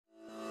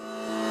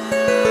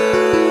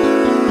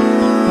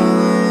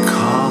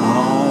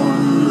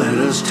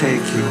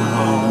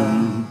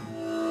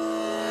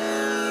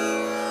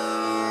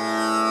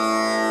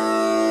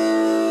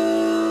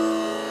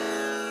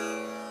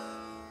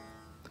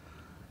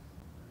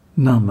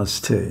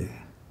Namaste.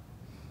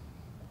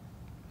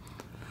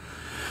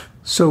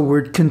 So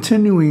we're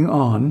continuing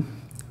on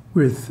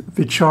with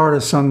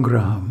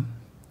Vichāra-saṅgraham,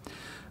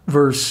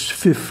 verse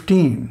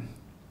 15.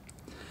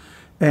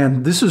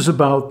 And this is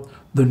about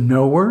the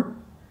knower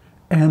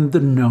and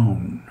the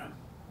known.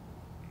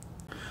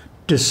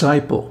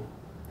 Disciple.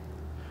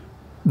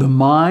 The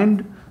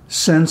mind,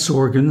 sense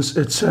organs,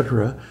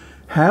 etc.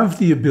 have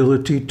the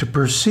ability to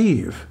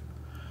perceive.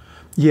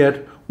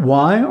 Yet,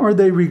 why are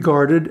they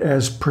regarded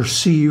as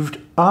perceived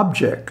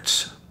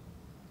objects?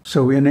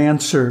 So in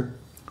answer,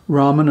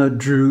 Ramana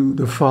drew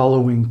the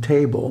following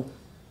table.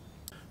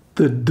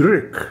 The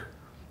dṛk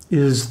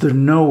is the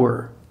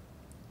knower,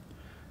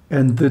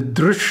 and the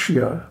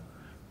dṛṣya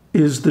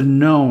is the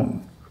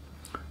known.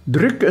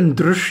 Dṛk and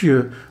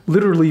dṛṣya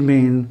literally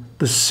mean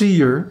the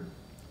seer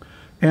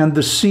and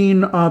the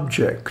seen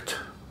object.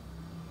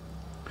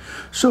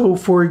 So,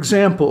 for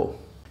example,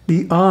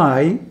 the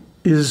eye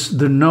is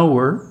the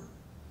knower,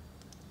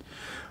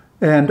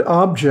 and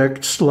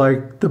objects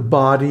like the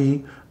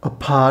body, a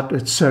pot,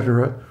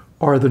 etc.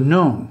 are the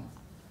known.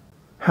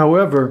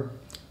 However,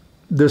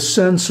 the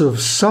sense of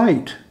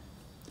sight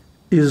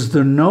is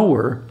the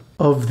knower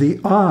of the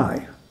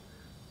eye.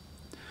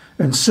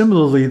 And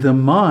similarly, the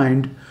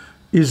mind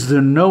is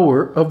the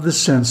knower of the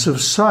sense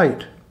of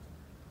sight.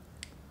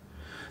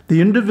 The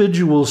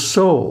individual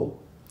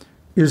soul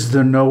is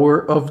the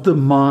knower of the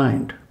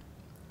mind,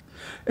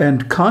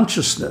 and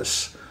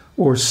consciousness,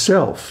 or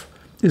self,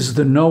 is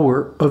the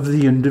knower of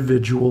the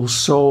individual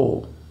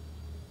soul.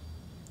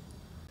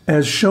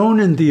 As shown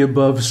in the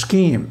above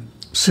scheme,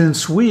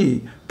 since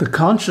we, the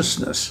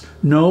consciousness,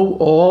 know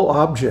all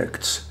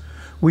objects,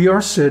 we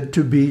are said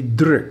to be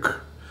dṛk,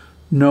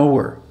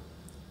 knower.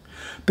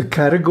 The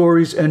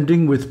categories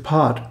ending with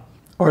pat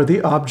are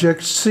the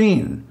objects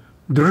seen,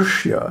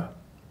 dṛṣya,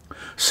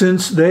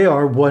 since they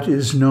are what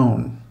is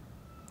known.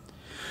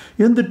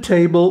 In the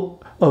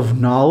table of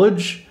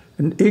knowledge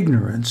and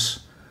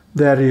ignorance,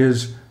 that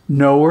is,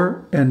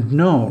 knower and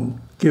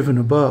known, given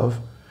above,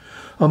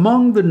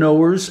 among the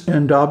knowers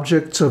and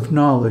objects of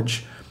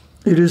knowledge,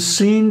 it is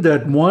seen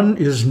that one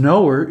is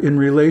knower in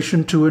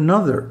relation to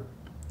another.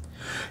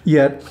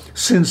 Yet,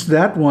 since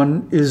that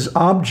one is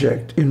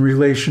object in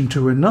relation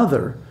to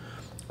another,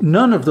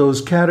 none of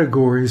those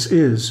categories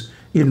is,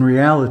 in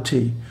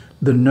reality,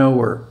 the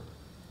knower.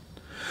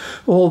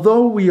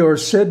 Although we are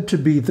said to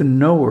be the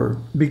knower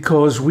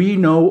because we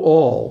know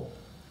all,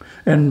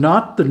 and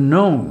not the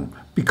known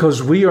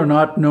because we are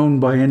not known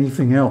by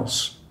anything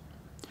else,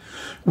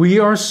 we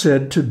are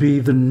said to be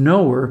the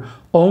knower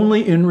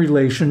only in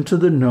relation to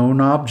the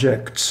known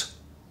objects.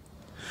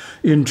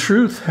 In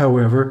truth,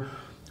 however,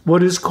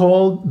 what is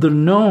called the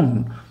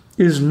known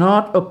is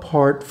not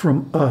apart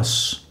from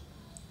us.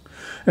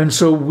 And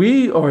so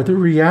we are the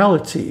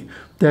reality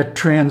that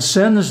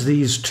transcends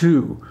these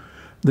two,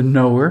 the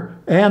knower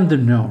and the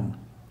known.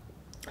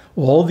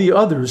 All the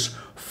others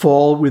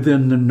fall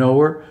within the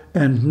knower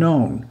and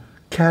known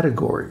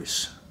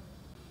categories.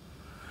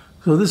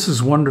 So this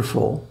is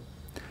wonderful.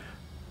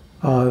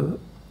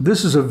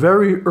 This is a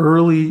very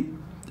early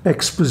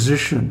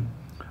exposition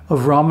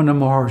of Ramana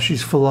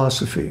Maharshi's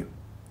philosophy.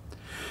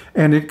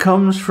 And it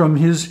comes from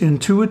his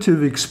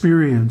intuitive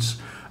experience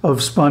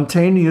of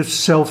spontaneous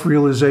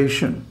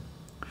self-realization.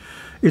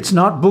 It's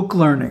not book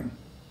learning.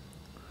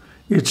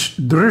 It's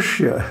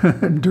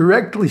dṛṣya,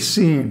 directly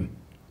seen.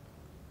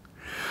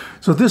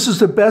 So this is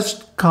the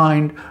best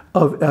kind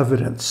of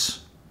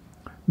evidence,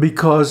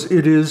 because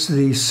it is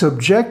the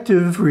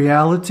subjective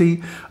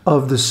reality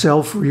of the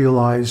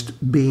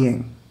self-realized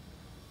being.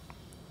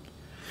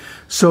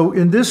 So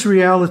in this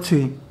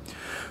reality,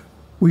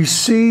 we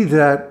see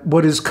that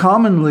what is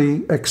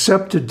commonly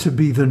accepted to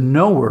be the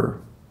knower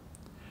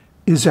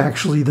is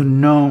actually the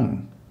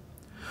known,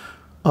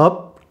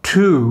 up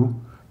to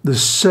the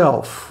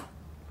self.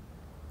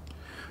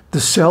 The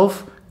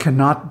self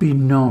cannot be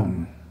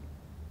known.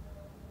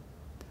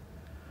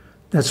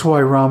 That's why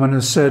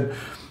Ramana said,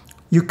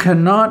 you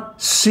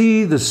cannot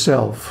see the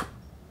self.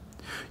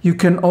 You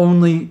can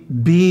only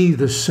be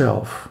the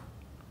self.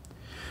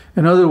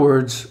 In other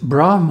words,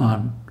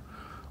 Brahman,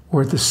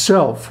 or the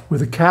self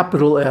with a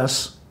capital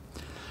S,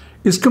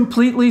 is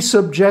completely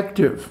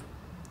subjective.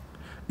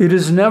 It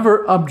is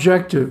never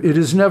objective. It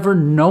is never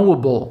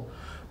knowable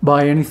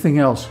by anything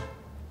else.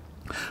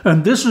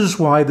 And this is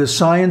why the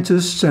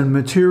scientists and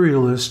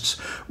materialists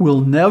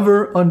will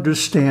never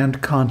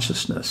understand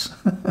consciousness.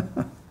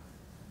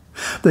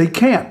 They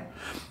can't,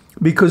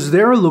 because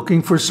they're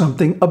looking for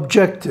something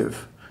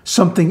objective,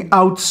 something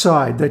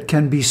outside that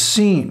can be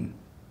seen.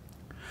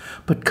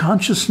 But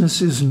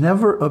consciousness is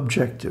never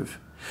objective.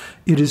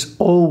 It is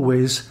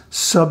always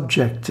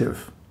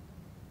subjective.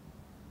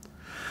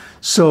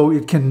 So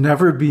it can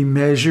never be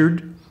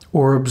measured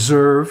or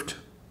observed,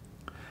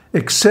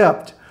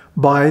 except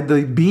by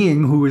the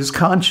being who is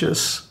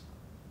conscious,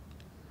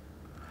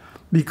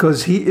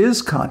 because he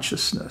is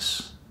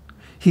consciousness.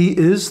 He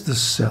is the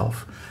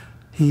self.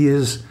 He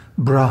is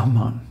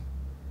Brahman.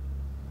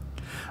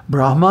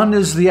 Brahman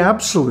is the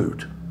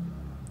absolute.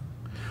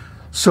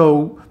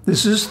 So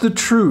this is the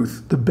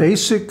truth, the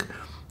basic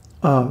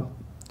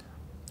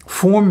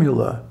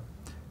formula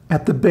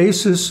at the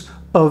basis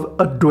of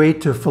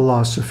Advaita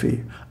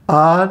philosophy.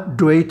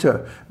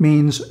 Advaita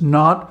means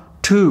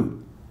not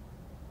two.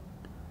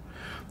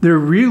 There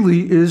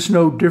really is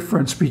no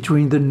difference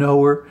between the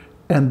knower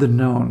and the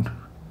known.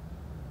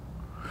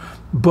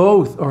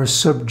 Both are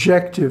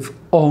subjective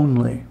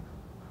only.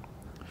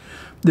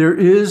 There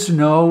is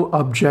no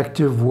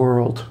objective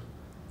world.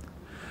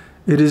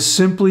 It is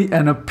simply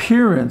an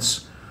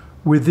appearance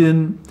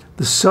within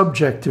the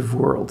subjective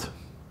world.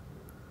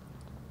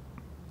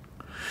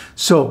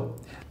 So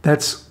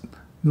that's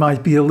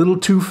might be a little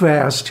too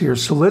fast here,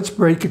 so let's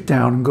break it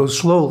down and go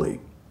slowly.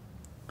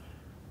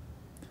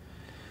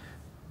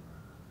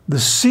 The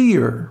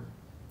seer,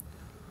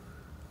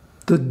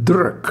 the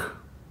dṛk,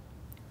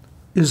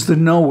 is the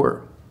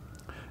knower,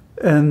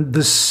 and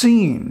the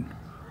seen,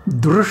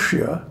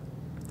 dṛṣya,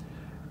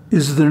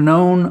 is the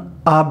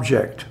known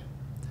object.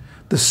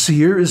 The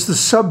seer is the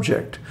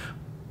subject.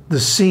 The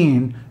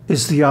seen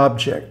is the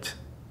object.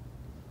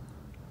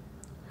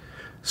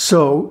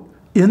 So,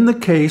 in the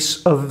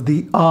case of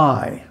the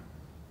eye,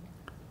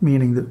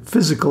 meaning the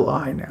physical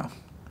eye now,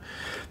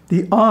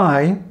 the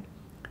eye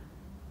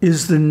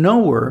is the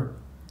knower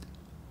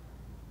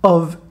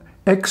of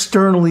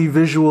externally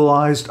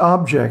visualized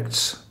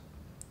objects,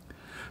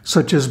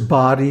 such as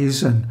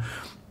bodies and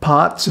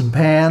pots and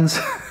pans.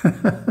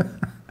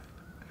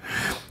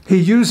 He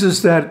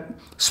uses that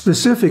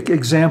specific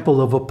example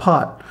of a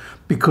pot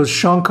because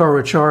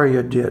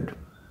Shankaracharya did.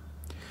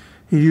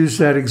 He used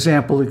that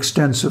example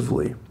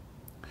extensively.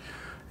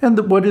 And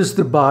what is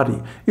the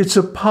body? It's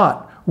a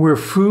pot where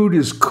food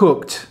is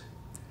cooked,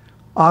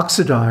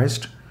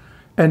 oxidized,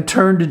 and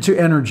turned into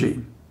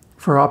energy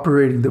for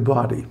operating the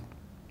body.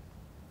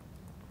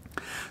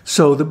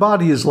 So the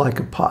body is like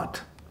a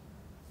pot.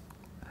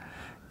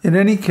 In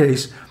any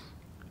case,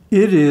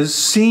 it is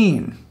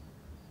seen.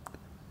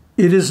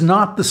 It is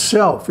not the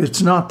self.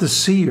 It's not the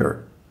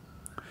seer.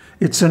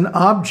 It's an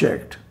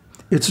object.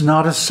 It's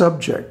not a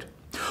subject.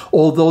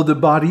 Although the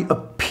body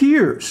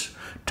appears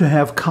to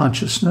have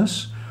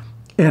consciousness,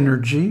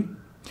 energy,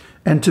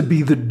 and to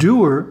be the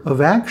doer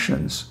of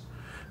actions,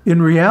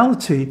 in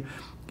reality,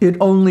 it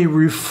only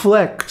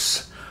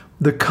reflects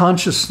the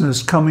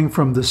consciousness coming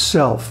from the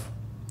self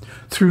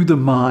through the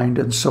mind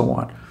and so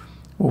on.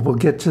 Well, we'll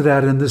get to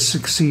that in the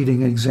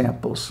succeeding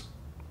examples.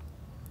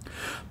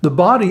 The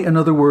body, in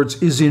other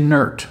words, is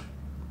inert.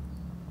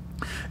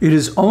 It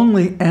is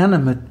only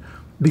animate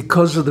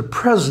because of the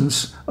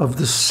presence of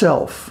the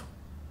self.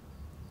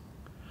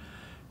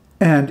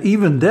 And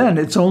even then,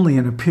 it's only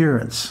an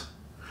appearance.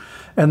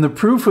 And the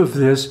proof of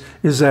this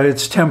is that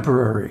it's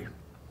temporary.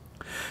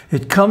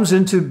 It comes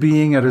into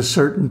being at a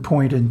certain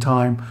point in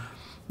time,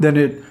 then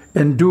it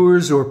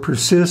endures or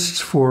persists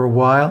for a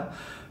while,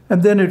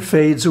 and then it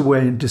fades away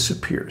and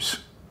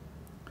disappears.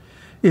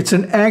 It's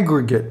an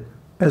aggregate,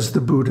 as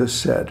the Buddha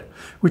said,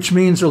 which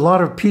means a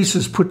lot of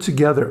pieces put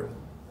together.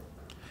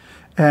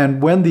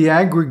 And when the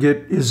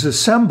aggregate is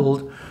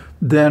assembled,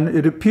 then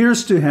it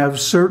appears to have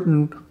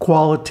certain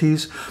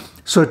qualities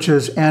such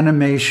as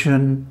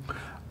animation,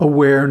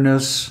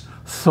 awareness,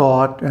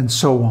 thought, and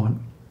so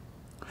on.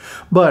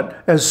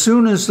 But as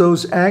soon as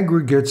those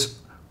aggregates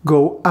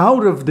go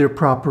out of their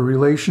proper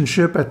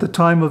relationship at the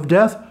time of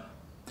death,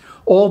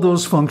 all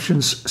those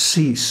functions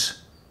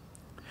cease.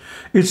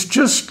 It's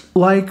just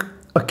like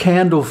a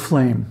candle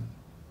flame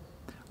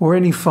or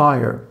any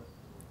fire.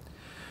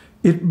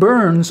 It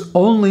burns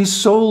only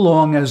so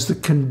long as the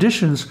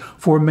conditions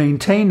for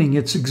maintaining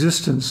its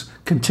existence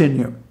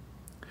continue.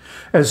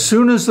 As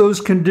soon as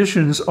those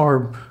conditions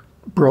are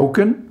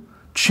broken,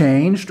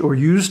 changed, or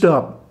used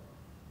up,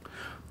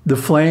 the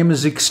flame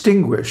is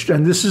extinguished.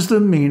 And this is the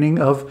meaning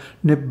of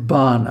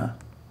nibbana.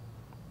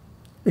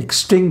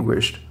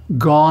 Extinguished,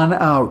 gone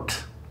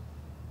out.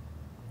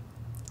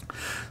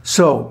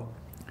 So,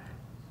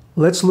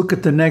 let's look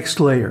at the next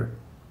layer.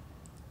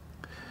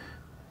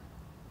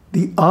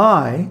 The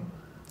eye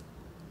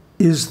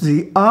is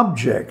the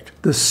object,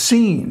 the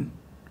seen,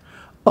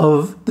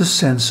 of the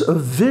sense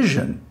of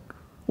vision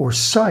or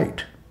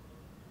sight.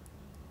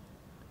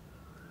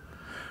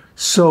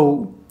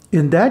 So,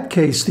 in that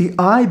case, the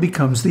eye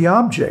becomes the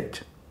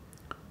object,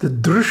 the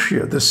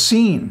dṛṣya, the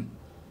seen.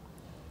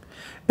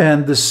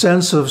 And the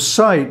sense of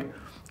sight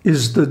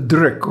is the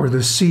dṛk, or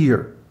the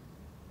seer.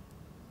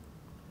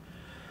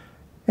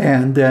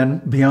 And then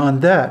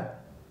beyond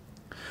that,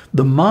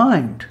 the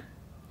mind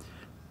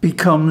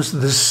becomes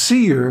the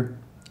seer,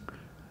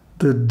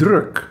 the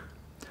dṛk,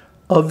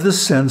 of the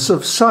sense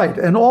of sight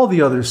and all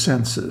the other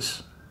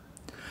senses.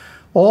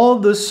 All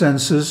the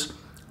senses,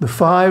 the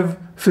 5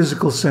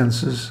 physical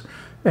senses,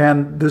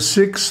 and the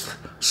 6th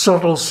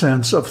subtle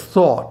sense of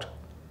thought,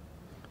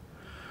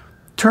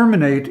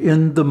 terminate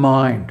in the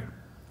mind.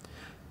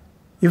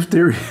 If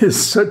there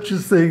is such a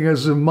thing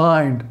as a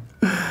mind,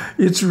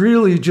 it's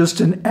really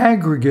just an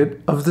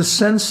aggregate of the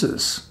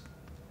senses.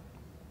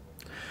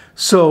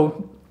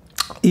 So,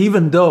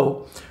 even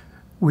though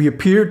we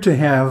appear to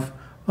have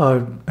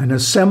an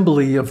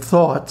assembly of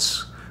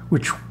thoughts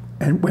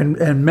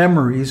and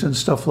memories and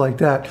stuff like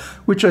that,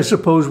 which I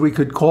suppose we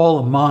could call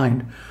a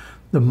mind,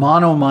 the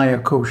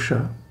manomaya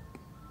kosha.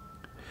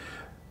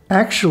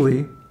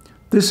 Actually,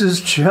 this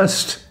is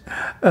just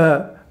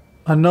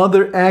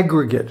another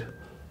aggregate.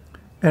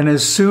 And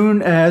as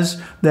soon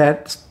as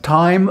that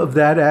time of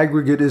that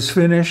aggregate is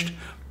finished,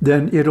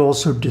 then it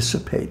also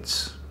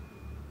dissipates.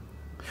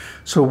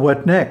 So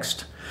what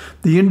next?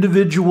 The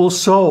individual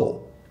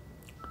soul,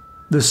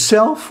 the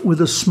self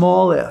with a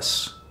small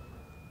s,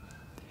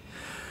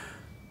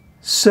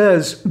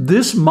 says,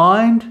 this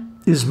mind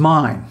is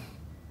mine.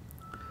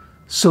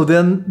 So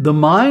then the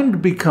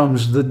mind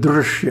becomes the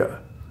dṛṣya,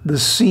 the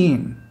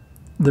seen,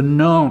 the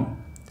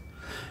known.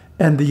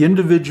 And the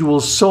individual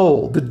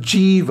soul, the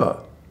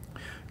jiva.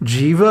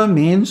 Jiva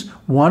means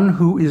one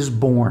who is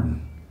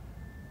born.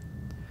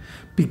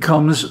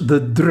 Becomes the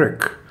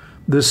drik,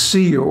 the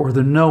seer or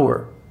the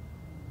knower.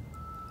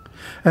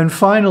 And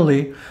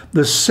finally,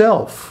 the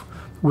self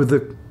with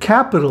a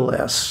capital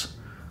S,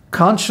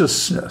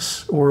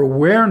 consciousness or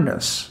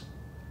awareness,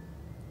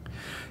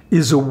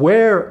 is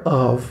aware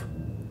of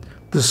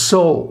the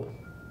soul,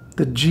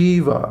 the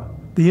jiva,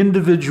 the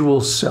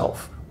individual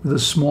self with a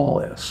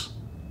small s.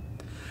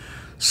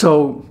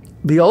 So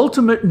the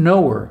ultimate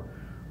knower,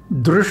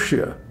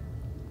 dṛṣya,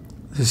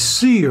 the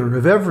seer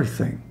of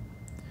everything,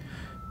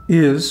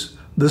 is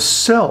the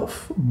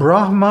self,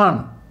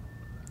 Brahman,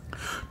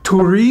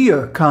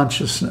 Turiya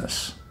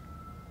consciousness.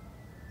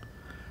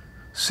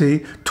 See,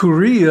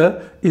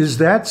 Turiya is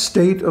that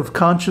state of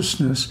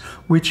consciousness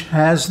which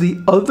has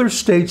the other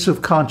states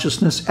of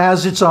consciousness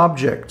as its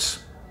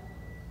objects.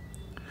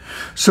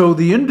 So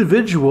the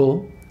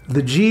individual,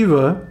 the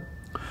jiva,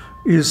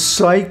 is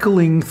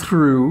cycling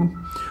through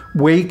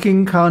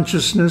waking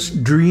consciousness,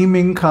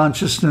 dreaming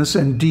consciousness,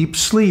 and deep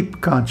sleep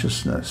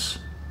consciousness.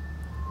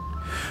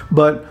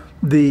 But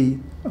the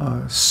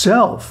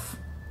self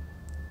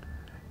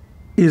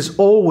is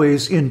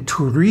always in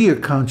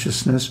Turiya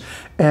consciousness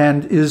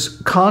and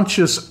is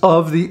conscious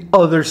of the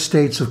other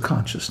states of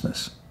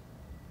consciousness.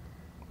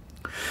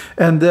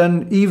 And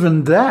then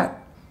even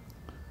that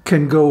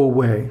can go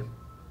away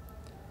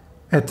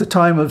at the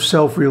time of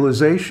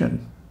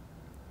self-realization.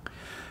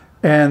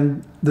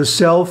 And the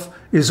self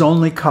is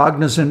only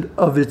cognizant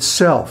of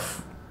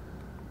itself.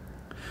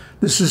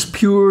 This is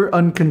pure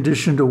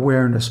unconditioned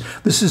awareness.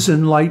 This is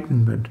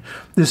enlightenment.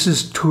 This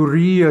is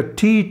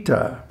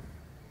Turiyatita.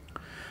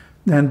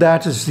 And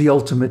that is the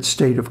ultimate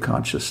state of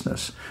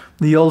consciousness,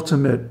 the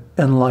ultimate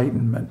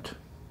enlightenment.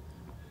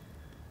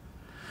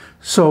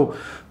 So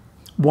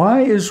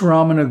why is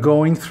Ramana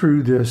going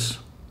through this?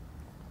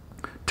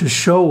 To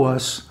show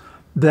us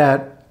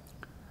that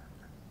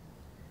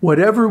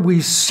whatever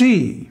we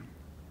see,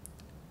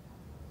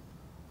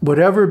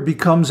 whatever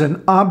becomes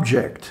an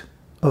object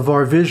of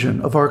our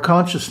vision, of our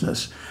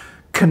consciousness,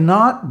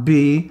 cannot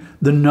be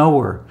the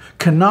knower,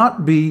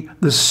 cannot be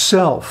the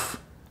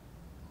self.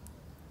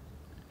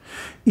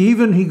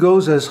 Even he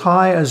goes as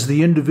high as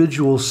the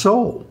individual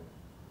soul.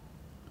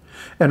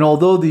 And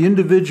although the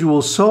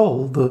individual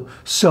soul, the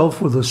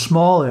self with a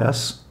small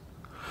s,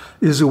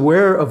 is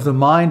aware of the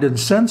mind and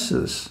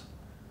senses,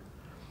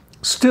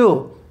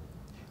 still,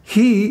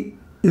 he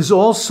is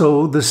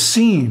also the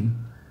seen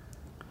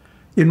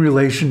in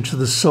relation to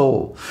the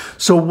soul.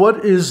 So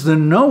what is the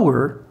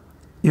knower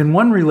in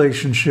one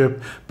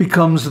relationship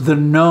becomes the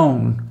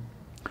known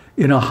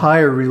in a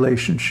higher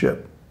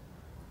relationship.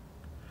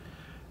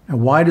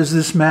 And why does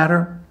this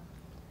matter?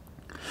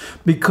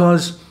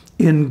 Because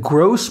in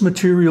gross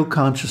material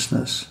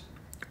consciousness,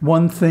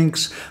 one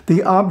thinks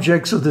the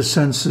objects of the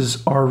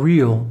senses are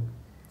real,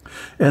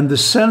 and the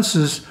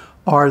senses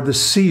are the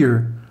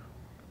seer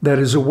that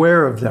is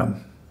aware of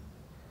them.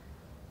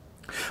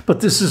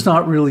 But this is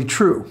not really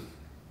true.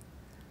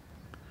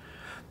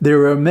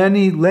 There are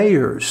many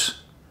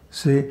layers.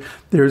 See,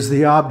 there's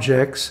the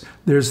objects,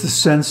 there's the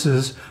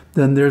senses,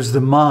 then there's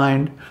the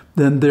mind,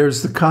 then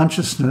there's the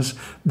consciousness,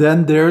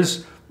 then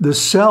there's the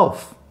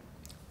self,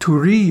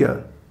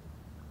 Turiya.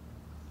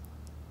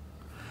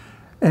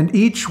 And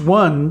each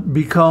one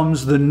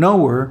becomes the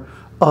knower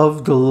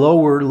of the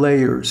lower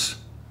layers,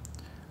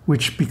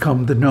 which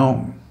become the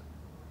known.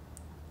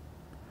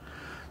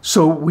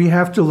 So we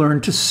have to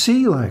learn to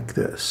see like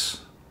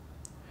this.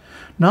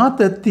 Not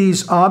that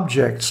these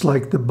objects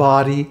like the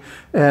body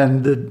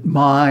and the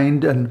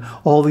mind and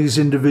all these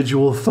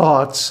individual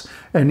thoughts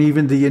and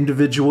even the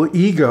individual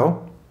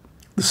ego,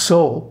 the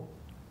soul,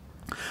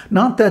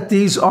 not that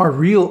these are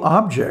real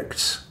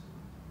objects,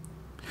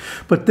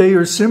 but they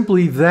are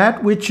simply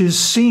that which is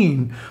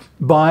seen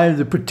by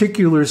the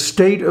particular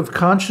state of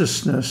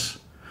consciousness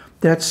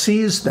that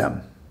sees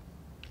them.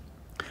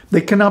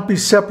 They cannot be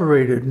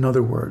separated, in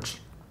other words.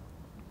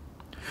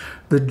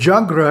 The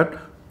Jagrat,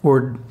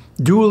 or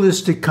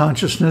dualistic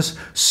consciousness,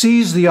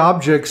 sees the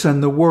objects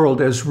and the world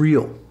as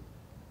real.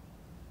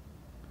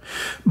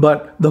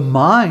 But the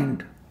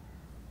mind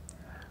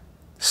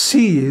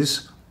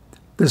sees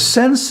the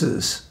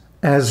senses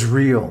as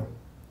real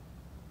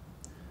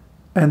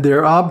and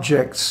their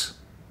objects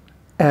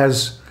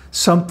as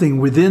something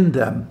within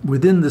them,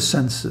 within the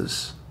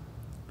senses.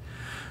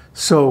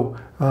 So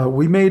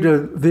we made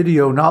a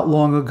video not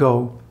long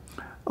ago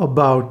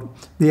about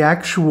the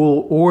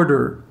actual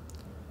order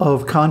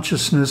of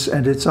consciousness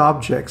and its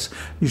objects.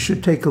 You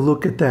should take a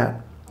look at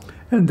that,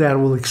 and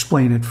that will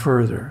explain it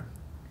further.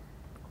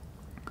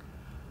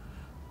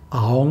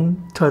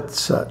 Aum Tat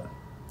Sat.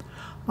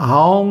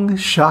 Aum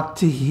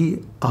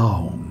Shakti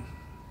Aum.